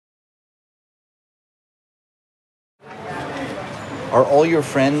Are all your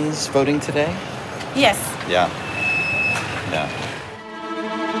friends voting today? Yes. Yeah. Yeah.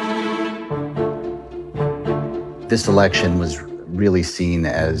 This election was really seen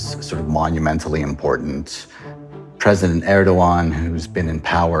as sort of monumentally important. President Erdogan, who's been in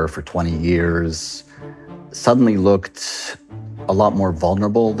power for 20 years, suddenly looked a lot more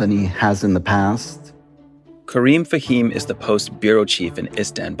vulnerable than he has in the past. Karim Fahim is the Post's bureau chief in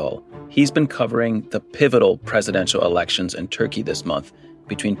Istanbul. He's been covering the pivotal presidential elections in Turkey this month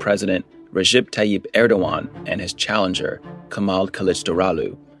between President Recep Tayyip Erdogan and his challenger, Kemal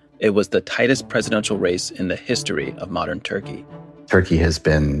Kılıçdaroğlu. It was the tightest presidential race in the history of modern Turkey. Turkey has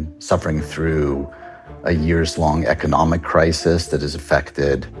been suffering through a years-long economic crisis that has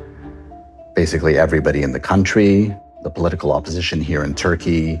affected basically everybody in the country. The political opposition here in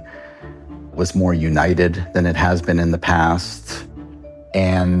Turkey was more united than it has been in the past.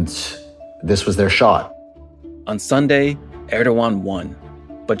 And this was their shot. On Sunday, Erdogan won.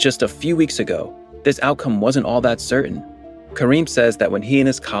 But just a few weeks ago, this outcome wasn't all that certain. Karim says that when he and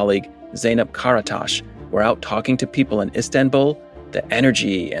his colleague, Zeynep Karataş, were out talking to people in Istanbul, the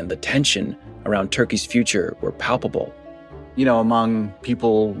energy and the tension around Turkey's future were palpable. You know, among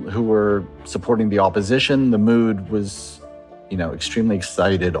people who were supporting the opposition, the mood was, extremely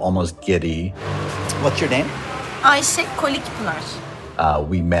excited, almost giddy. What's your name? Ayşe Kolikpınar.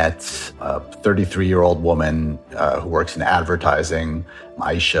 We met a 33-year-old woman who works in advertising,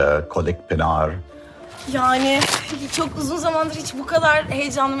 Ayşe Kolikpınar. Yani çok uzun zamandır hiç bu kadar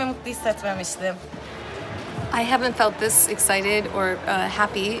heyecanlı ve mutlu hissetmemiştim. I haven't felt this excited or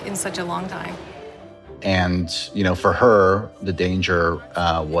happy in such a long time. And, for her, the danger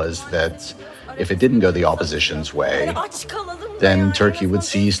was that if it didn't go the opposition's way, then Turkey would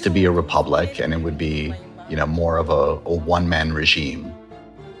cease to be a republic and it would be, more of a one-man regime.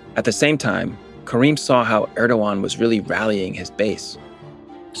 At the same time, Karim saw how Erdogan was really rallying his base.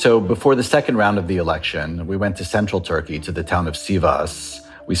 So before the second round of the election, we went to central Turkey, to the town of Sivas.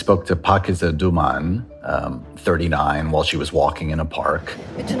 We spoke to Pakize Duman, 39, while she was walking in a park.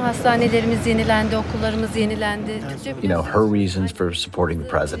 Bütün hastanelerimiz yenilendi, okullarımız yenilendi. Her reasons for supporting the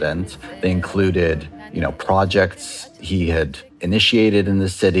president, they included, projects he had initiated in the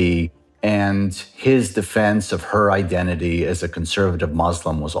city, and his defense of her identity as a conservative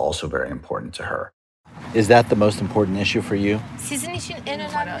Muslim was also very important to her. Is that the most important issue for you? Sizin için en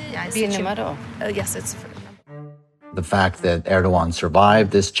önemli Bir numara o. Yes, it's The fact that Erdogan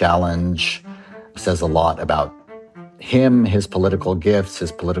survived this challenge says a lot about him, his political gifts,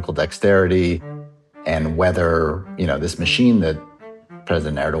 his political dexterity, and whether, this machine that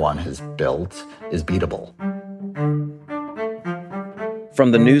President Erdogan has built is beatable.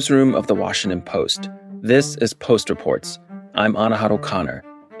 From the newsroom of The Washington Post, this is Post Reports. I'm Anahad O'Connor.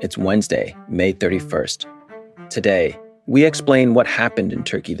 It's Wednesday, May 31st. Today, we explain what happened in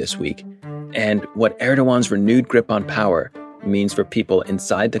Turkey this week and what Erdogan's renewed grip on power means for people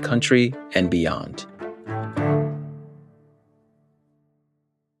inside the country and beyond.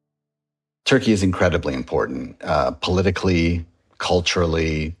 Turkey is incredibly important, politically,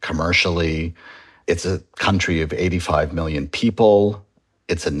 culturally, commercially. It's a country of 85 million people.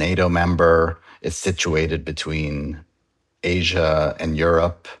 It's a NATO member. It's situated between Asia and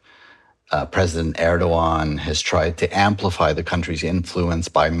Europe. President Erdogan has tried to amplify the country's influence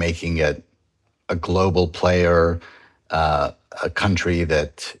by making it a global player, a country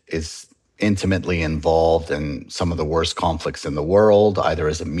that is intimately involved in some of the worst conflicts in the world, either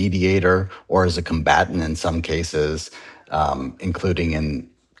as a mediator or as a combatant in some cases, including in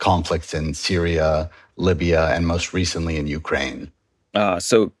conflicts in Syria, Libya, and most recently in Ukraine.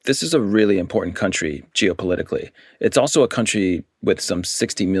 So this is a really important country geopolitically. It's also a country with some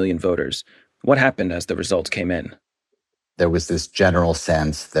 60 million voters. What happened as the results came in? There was this general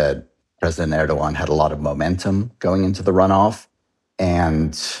sense that President Erdogan had a lot of momentum going into the runoff.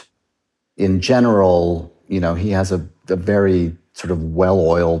 And in general, he has a very sort of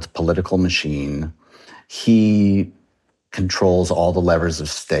well-oiled political machine. He controls all the levers of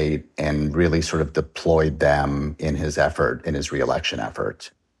state and really sort of deployed them in his re-election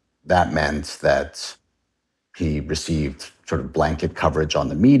effort. That meant that he received sort of blanket coverage on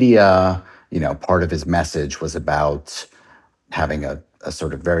the media. Part of his message was about having a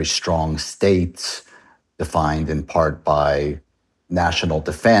sort of very strong state defined in part by national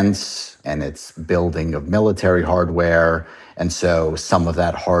defense and its building of military hardware. And so some of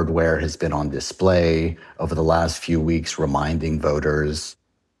that hardware has been on display over the last few weeks, reminding voters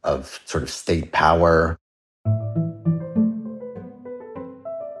of sort of state power.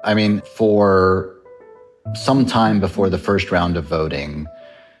 I mean, for some time before the first round of voting,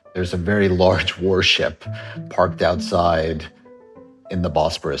 there's a very large warship parked outside in the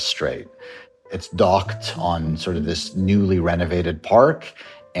Bosporus Strait. It's docked on sort of this newly renovated park,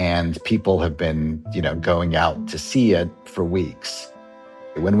 and people have been, going out to see it for weeks.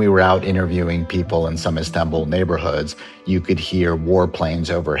 When we were out interviewing people in some Istanbul neighborhoods, you could hear warplanes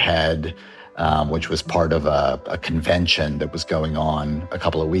overhead, which was part of a convention that was going on a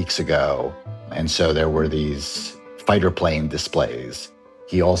couple of weeks ago. And so there were these fighter plane displays.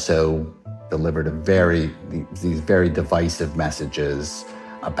 He also delivered these very divisive messages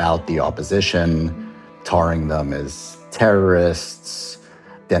about the opposition, tarring them as terrorists,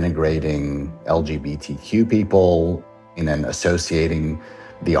 denigrating LGBTQ people, and then associating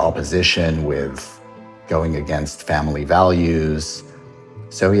the opposition with going against family values.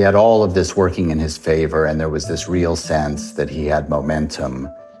 So he had all of this working in his favor, and there was this real sense that he had momentum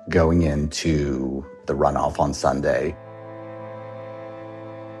going into the runoff on Sunday.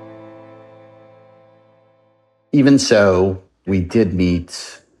 Even so, we did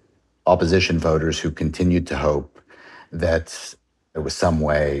meet opposition voters who continued to hope that there was some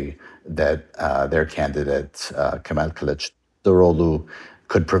way that their candidate, Kemal Kılıçdaroğlu,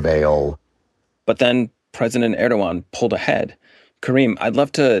 could prevail. But then President Erdogan pulled ahead. Karim, I'd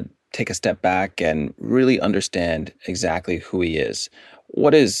love to take a step back and really understand exactly who he is.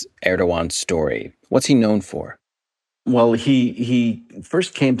 What is Erdogan's story? What's he known for? Well, he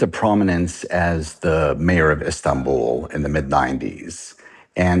first came to prominence as the mayor of Istanbul in the mid-90s.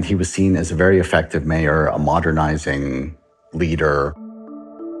 And he was seen as a very effective mayor, a modernizing leader.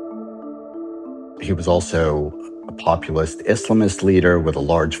 He was also a populist Islamist leader with a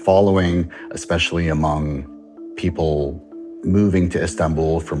large following, especially among people moving to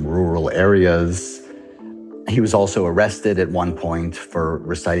Istanbul from rural areas. He was also arrested at one point for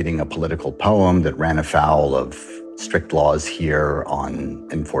reciting a political poem that ran afoul of strict laws here on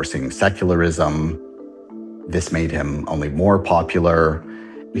enforcing secularism. This made him only more popular.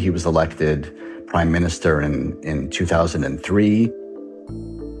 He was elected prime minister in 2003.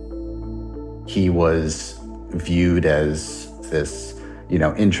 He was viewed as this,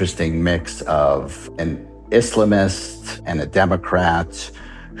 interesting mix of an Islamist and a Democrat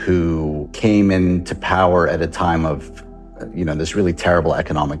who came into power at a time of, this really terrible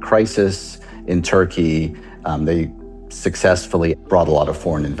economic crisis in Turkey. They successfully brought a lot of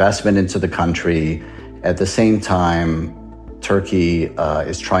foreign investment into the country. At the same time, Turkey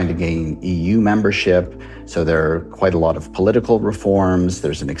is trying to gain EU membership, so there are quite a lot of political reforms.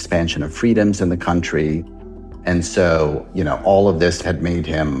 There's an expansion of freedoms in the country. And so, all of this had made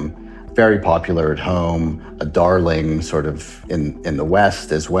him very popular at home, a darling sort of in the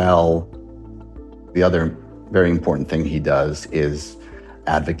West as well. The other very important thing he does is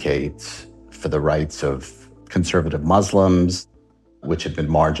advocate for the rights of conservative Muslims, which had been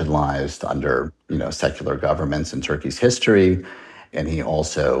marginalized under, secular governments in Turkey's history. And he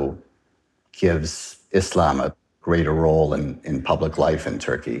also gives Islam a greater role in public life in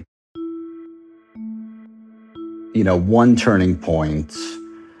Turkey. One turning point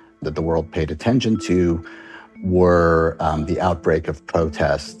that the world paid attention to were the outbreak of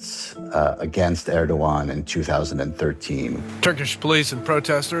protests against Erdogan in 2013. Turkish police and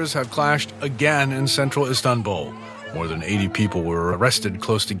protesters have clashed again in central Istanbul. More than 80 people were arrested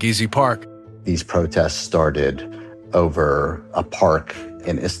close to Gezi Park. These protests started over a park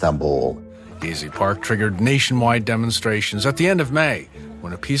in Istanbul. Gezi Park triggered nationwide demonstrations at the end of May,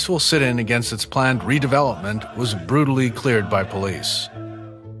 when a peaceful sit-in against its planned redevelopment was brutally cleared by police.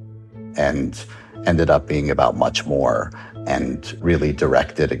 And ended up being about much more and really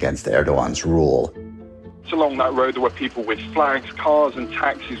directed against Erdogan's rule. Along that road, there were people with flags, cars and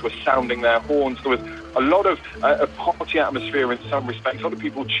taxis were sounding their horns. There was a lot of a party atmosphere in some respects, a lot of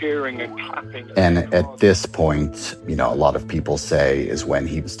people cheering and clapping. And at this point, a lot of people say is when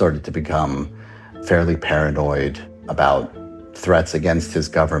he started to become fairly paranoid about threats against his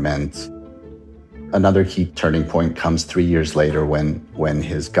government. Another key turning point comes 3 years later when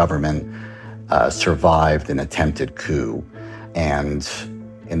his government survived an attempted coup. And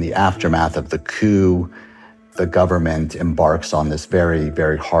in the aftermath of the coup, the government embarks on this very,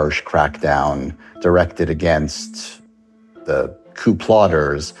 very harsh crackdown directed against the coup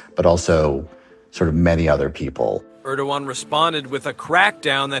plotters, but also sort of many other people. Erdogan responded with a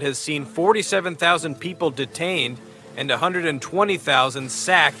crackdown that has seen 47,000 people detained and 120,000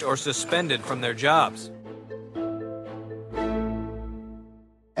 sacked or suspended from their jobs.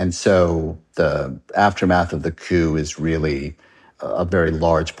 And so the aftermath of the coup is really a very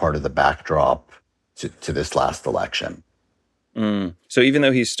large part of the backdrop to this last election. So even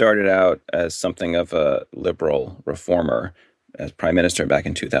though he started out as something of a liberal reformer, as prime minister back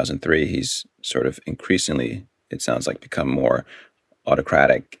in 2003, he's sort of increasingly, it sounds like, become more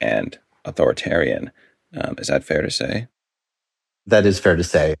autocratic and authoritarian. Is that fair to say? That is fair to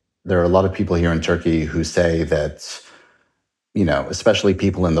say. There are a lot of people here in Turkey who say that, especially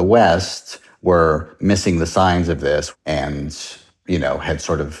people in the West, were missing the signs of this and, had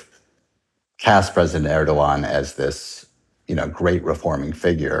sort of cast President Erdogan as this, great reforming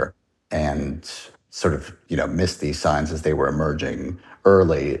figure and sort of, missed these signs as they were emerging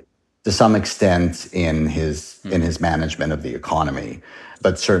early, to some extent in his management of the economy.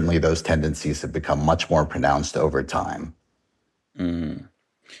 But certainly those tendencies have become much more pronounced over time. Mm.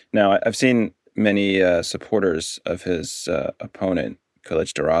 Now, I've seen many supporters of his opponent,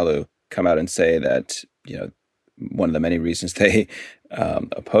 Kılıçdaroğlu, come out and say that, one of the many reasons they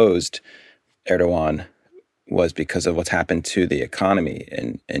opposed Erdogan was because of what's happened to the economy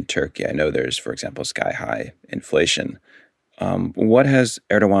in Turkey. I know there's, for example, sky-high inflation. What has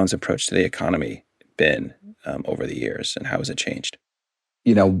Erdogan's approach to the economy been over the years, and how has it changed?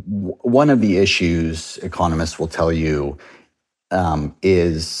 One of the issues economists will tell you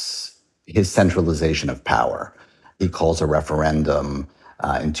is his centralization of power. He calls a referendum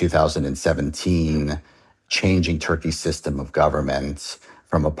in 2017 changing Turkey's system of government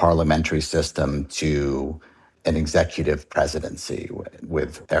from a parliamentary system to an executive presidency,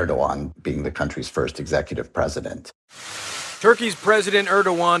 with Erdogan being the country's first executive president. Turkey's President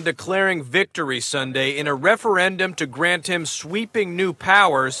Erdogan declaring victory Sunday in a referendum to grant him sweeping new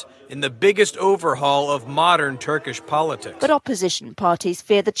powers in the biggest overhaul of modern Turkish politics. But opposition parties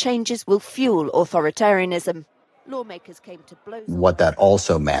fear the changes will fuel authoritarianism. Lawmakers came to blows. What that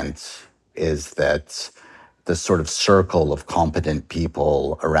also meant is that the sort of circle of competent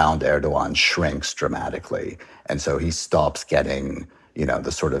people around Erdogan shrinks dramatically. And so he stops getting,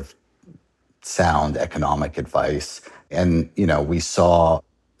 the sort of sound economic advice. And, we saw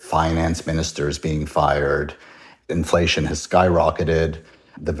finance ministers being fired. Inflation has skyrocketed.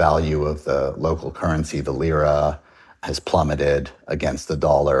 The value of the local currency, the lira, has plummeted against the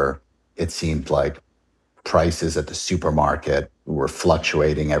dollar. It seemed like prices at the supermarket were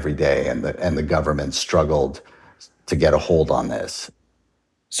fluctuating every day, and the government struggled to get a hold on this.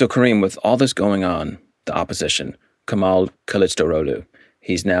 So, Karim, with all this going on, the opposition, Kemal Kılıçdaroğlu,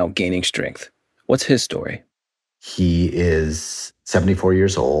 he's now gaining strength. What's his story? He is 74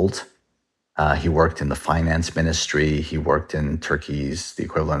 years old. He worked in the finance ministry. He worked in the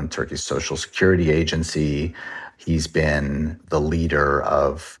equivalent of Turkey's social security agency. He's been the leader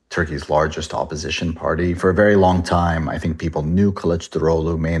of Turkey's largest opposition party for a very long time. I think people knew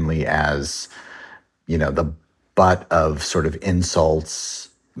Kılıçdaroğlu mainly as, the butt of sort of insults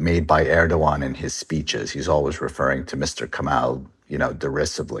made by Erdogan in his speeches. He's always referring to Mr. Kemal,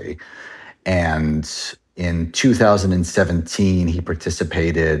 derisively. And in 2017, he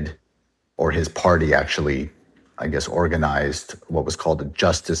participated, or his party actually, I guess, organized what was called a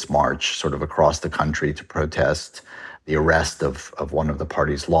justice march sort of across the country to protest the arrest of one of the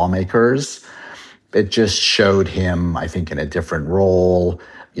party's lawmakers. It just showed him, I think, in a different role,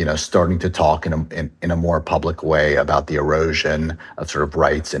 starting to talk in a more public way about the erosion of sort of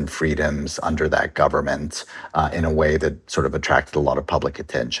rights and freedoms under that government in a way that sort of attracted a lot of public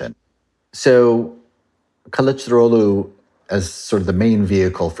attention. So Kılıçdaroğlu, as sort of the main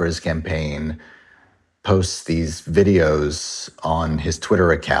vehicle for his campaign, posts these videos on his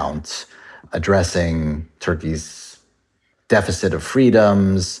Twitter account addressing Turkey's deficit of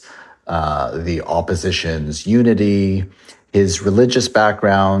freedoms, the opposition's unity, his religious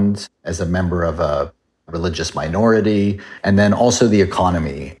background as a member of a religious minority, and then also the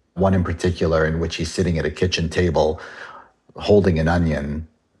economy, one in particular in which he's sitting at a kitchen table holding an onion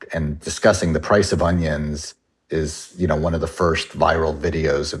and discussing the price of onions is, one of the first viral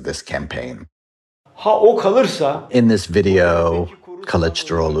videos of this campaign. In this video,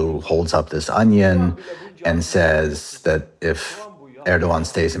 Kılıçdaroğlu holds up this onion and says that if Erdogan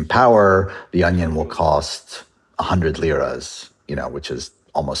stays in power, the onion will cost 100 liras, which is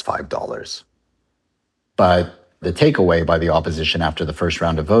almost $5. But the takeaway by the opposition after the first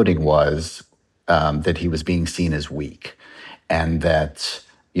round of voting was that he was being seen as weak, and that,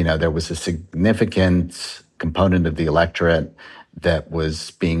 there was a significant component of the electorate that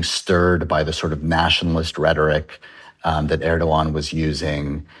was being stirred by the sort of nationalist rhetoric that Erdogan was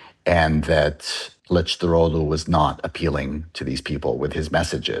using, and that Kılıçdaroğlu was not appealing to these people with his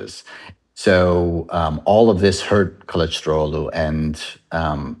messages. So all of this hurt Kılıçdaroğlu, and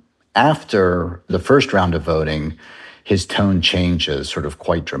after the first round of voting, his tone changes sort of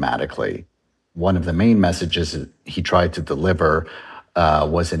quite dramatically. One of the main messages he tried to deliver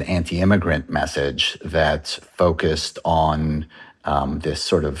was an anti-immigrant message that focused on this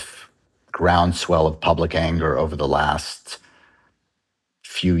sort of groundswell of public anger over the last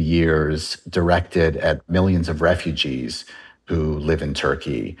few years directed at millions of refugees who live in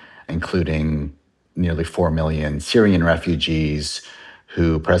Turkey, including nearly 4 million Syrian refugees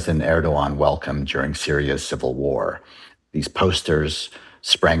who President Erdogan welcomed during Syria's civil war. These posters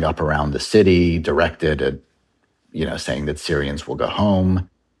sprang up around the city, directed at, saying that Syrians will go home.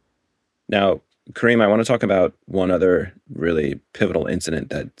 Now, Kareem, I want to talk about one other really pivotal incident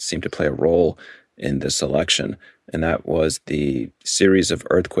that seemed to play a role in this election, and that was the series of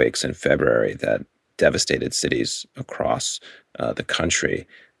earthquakes in February that devastated cities across the country,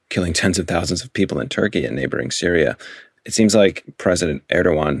 killing tens of thousands of people in Turkey and neighboring Syria. It seems like President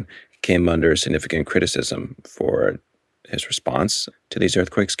Erdogan came under significant criticism for his response to these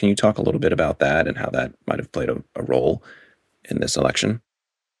earthquakes. Can you talk a little bit about that and how that might have played a role in this election?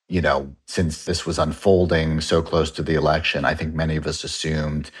 Since this was unfolding so close to the election, I think many of us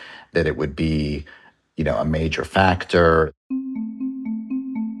assumed that it would be, a major factor.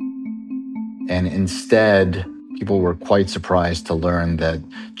 And instead, people were quite surprised to learn that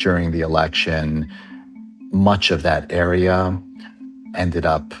during the election, much of that area ended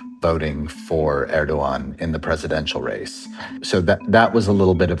up voting for Erdogan in the presidential race. So that was a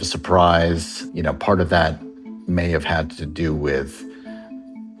little bit of a surprise. Part of that may have had to do with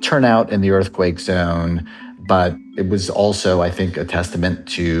turnout in the earthquake zone, but it was also, I think, a testament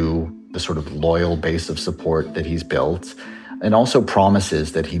to the sort of loyal base of support that he's built, and also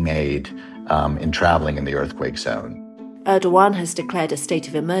promises that he made in traveling in the earthquake zone. Erdogan has declared a state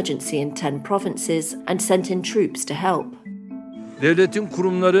of emergency in 10 provinces and sent in troops to help. Devletin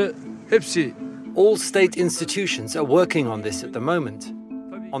kurumları hepsi. All state institutions are working on this at the moment.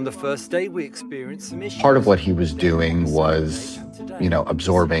 On the first day, we experienced some issues. Part of what he was doing was,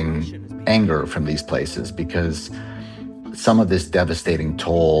 absorbing anger from these places, because some of this devastating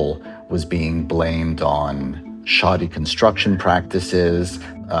toll was being blamed on shoddy construction practices,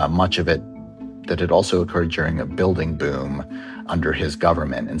 much of it that had also occurred during a building boom under his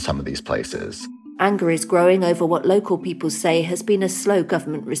government in some of these places. Anger is growing over what local people say has been a slow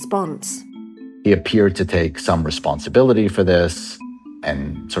government response. He appeared to take some responsibility for this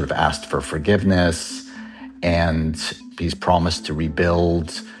and sort of asked for forgiveness, and he's promised to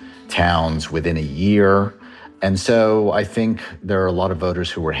rebuild towns within a year. And so I think there are a lot of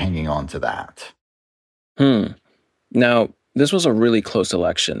voters who were hanging on to that. Now, this was a really close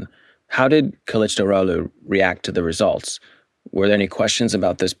election. How did Kılıçdaroğlu react to the results? Were there any questions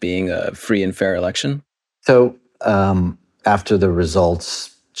about this being a free and fair election? So after the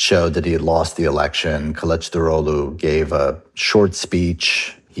results showed that he had lost the election, Kılıçdaroğlu gave a short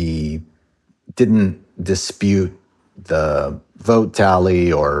speech. He didn't dispute the vote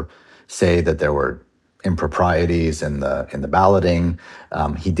tally or say that there were improprieties in the balloting.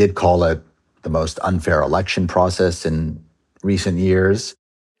 He did call it the most unfair election process in recent years,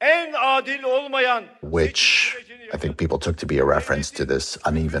 which I think people took to be a reference to this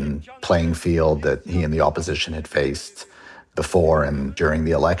uneven playing field that he and the opposition had faced before and during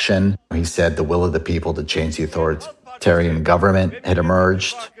the election. He said the will of the people to change the authoritarian government had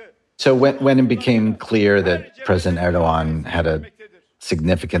emerged. So when it became clear that President Erdogan had a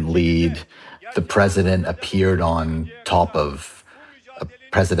significant lead, the president appeared on top of a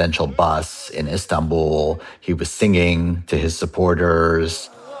presidential bus in Istanbul. He was singing to his supporters.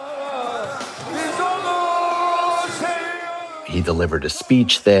 He delivered a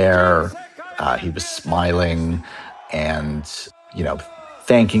speech there. He was smiling and,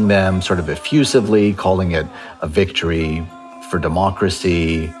 thanking them sort of effusively, calling it a victory for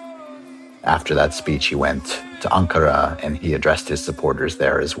democracy. After that speech, he went to Ankara and he addressed his supporters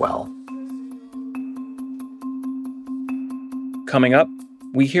there as well. Coming up,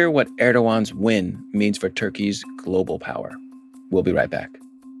 we hear what Erdogan's win means for Turkey's global power. We'll be right back.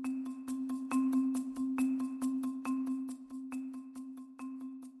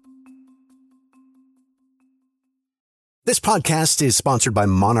 This podcast is sponsored by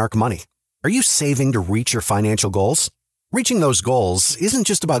Monarch Money. Are you saving to reach your financial goals? Reaching those goals isn't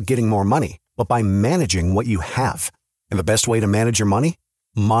just about getting more money, but by managing what you have. And the best way to manage your money?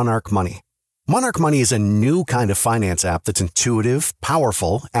 Monarch Money. Monarch Money is a new kind of finance app that's intuitive,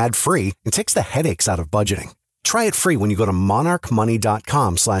 powerful, ad-free, and takes the headaches out of budgeting. Try it free when you go to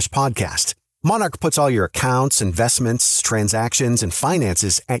monarchmoney.com/podcast. Monarch puts all your accounts, investments, transactions, and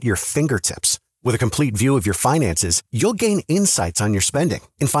finances at your fingertips. With a complete view of your finances, you'll gain insights on your spending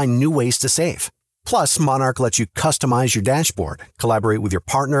and find new ways to save. Plus, Monarch lets you customize your dashboard, collaborate with your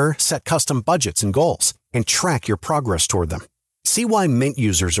partner, set custom budgets and goals, and track your progress toward them. See why Mint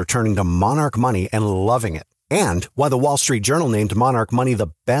users are turning to Monarch Money and loving it, and why the Wall Street Journal named Monarch Money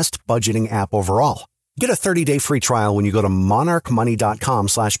the best budgeting app overall. Get a 30-day free trial when you go to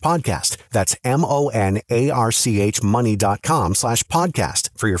monarchmoney.com/podcast. That's MONARCH money.com/podcast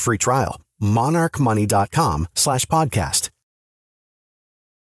for your free trial. monarchmoney.com/podcast.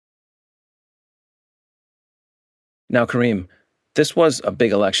 Now, Kareem, this was a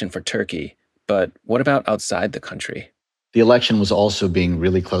big election for Turkey, but what about outside the country? The election was also being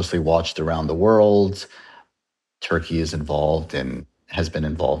really closely watched around the world. Turkey has been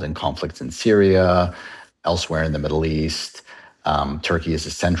involved in conflicts in Syria, elsewhere in the Middle East. Turkey is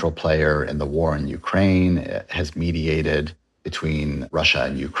a central player in the war in Ukraine. It has mediated between Russia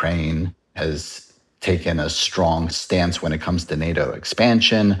and Ukraine, has taken a strong stance when it comes to NATO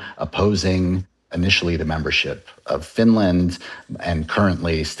expansion, opposing initially the membership of Finland, and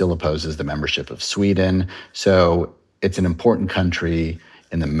currently still opposes the membership of Sweden. So it's an important country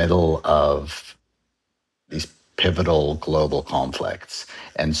in the middle of these pivotal global conflicts.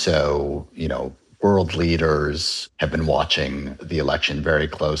 And so, world leaders have been watching the election very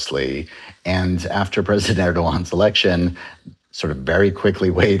closely. And after President Erdogan's election, sort of very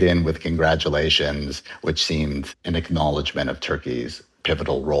quickly weighed in with congratulations, which seemed an acknowledgement of Turkey's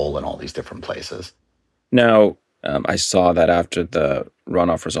pivotal role in all these different places. Now, I saw that after the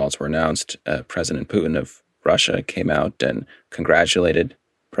runoff results were announced, President Putin of Russia came out and congratulated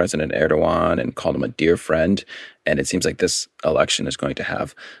President Erdogan and called him a dear friend. And it seems like this election is going to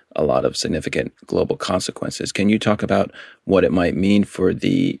have a lot of significant global consequences. Can you talk about what it might mean for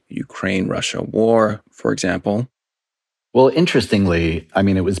the Ukraine-Russia war, for example? Well, interestingly,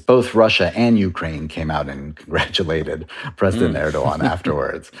 it was both Russia and Ukraine came out and congratulated President Erdogan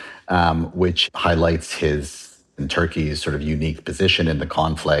afterwards, which highlights his and Turkey's sort of unique position in the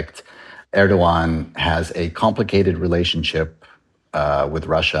conflict. Erdogan has a complicated relationship with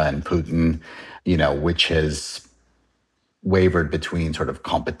Russia and Putin, which has wavered between sort of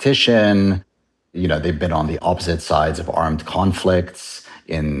competition. They've been on the opposite sides of armed conflicts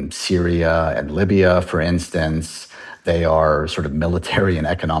in Syria and Libya, for instance. They are sort of military and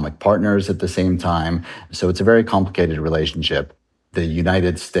economic partners at the same time. So it's a very complicated relationship. The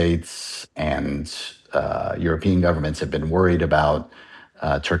United States and European governments have been worried about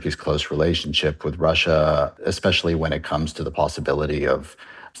Turkey's close relationship with Russia, especially when it comes to the possibility of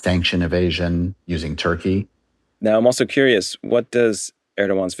sanction evasion using Turkey. Now, I'm also curious, what does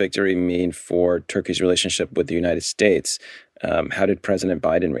Erdogan's victory mean for Turkey's relationship with the United States? How did President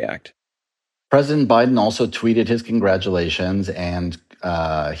Biden react? President Biden also tweeted his congratulations, and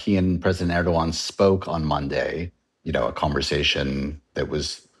he and President Erdogan spoke on Monday, a conversation that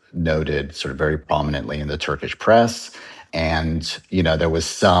was noted sort of very prominently in the Turkish press. And, there was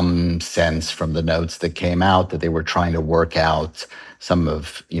some sense from the notes that came out that they were trying to work out some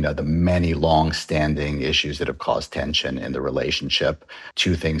of, the many long-standing issues that have caused tension in the relationship.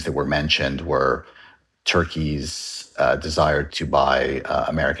 Two things that were mentioned were Turkey's desire to buy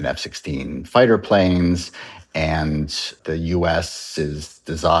American F-16 fighter planes and the U.S.'s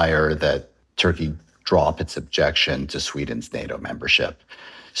desire that Turkey drop its objection to Sweden's NATO membership.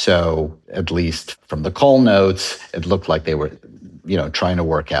 So at least from the call notes, it looked like they were, trying to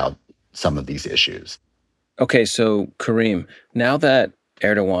work out some of these issues. Okay, so Kareem, now that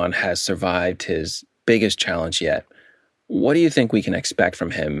Erdogan has survived his biggest challenge yet, what do you think we can expect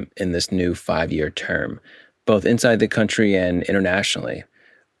from him in this new 5-year term, both inside the country and internationally?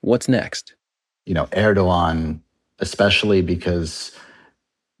 What's next? Erdogan, especially because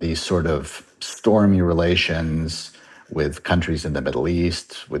these sort of stormy relations with countries in the Middle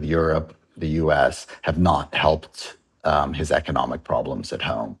East, with Europe, the U.S., have not helped his economic problems at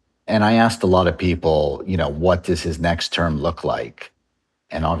home. And I asked a lot of people, what does his next term look like?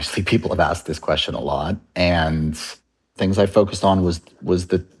 And obviously people have asked this question a lot. And things I focused on was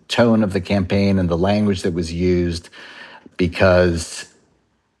the tone of the campaign and the language that was used, because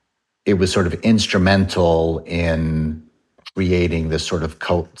it was sort of instrumental in creating this sort of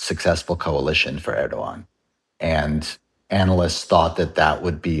successful coalition for Erdogan. And analysts thought that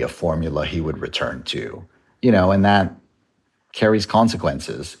would be a formula he would return to, and that carries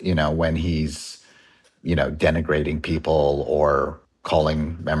consequences, when he's, denigrating people or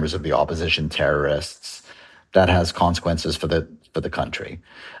calling members of the opposition terrorists. That has consequences for the country.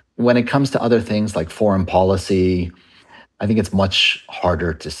 When it comes to other things like foreign policy, I think it's much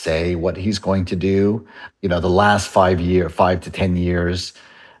harder to say what he's going to do. The last 5 to 10 years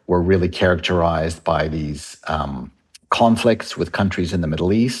were really characterized by these conflicts with countries in the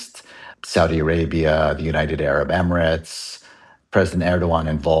Middle East, Saudi Arabia, the United Arab Emirates. President Erdogan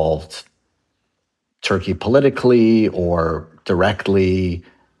involved Turkey politically or directly,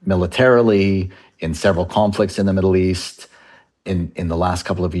 militarily, in several conflicts in the Middle East. In the last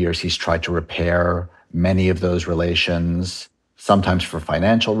couple of years, he's tried to repair many of those relations, sometimes for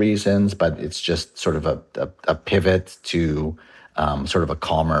financial reasons, but it's just sort of a pivot to sort of a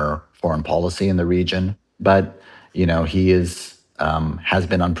calmer foreign policy in the region. But, he has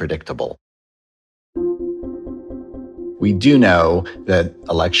been unpredictable. We do know that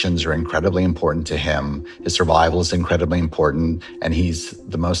elections are incredibly important to him. His survival is incredibly important, and he's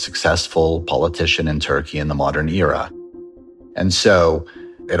the most successful politician in Turkey in the modern era. And so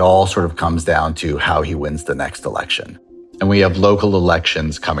it all sort of comes down to how he wins the next election. And we have local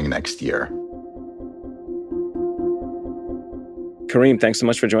elections coming next year. Karim, thanks so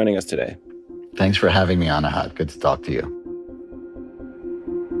much for joining us today. Thanks for having me, Anahat. Good to talk to you.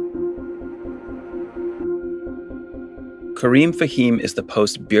 Karim Fahim is the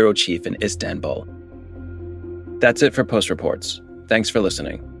Post bureau chief in Istanbul. That's it for Post Reports. Thanks for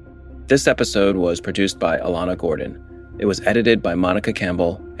listening. This episode was produced by Alana Gordon. It was edited by Monica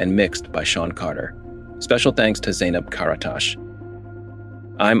Campbell and mixed by Sean Carter. Special thanks to Zainab Karatash.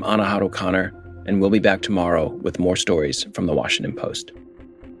 I'm Anahat O'Connor, and we'll be back tomorrow with more stories from the Washington Post.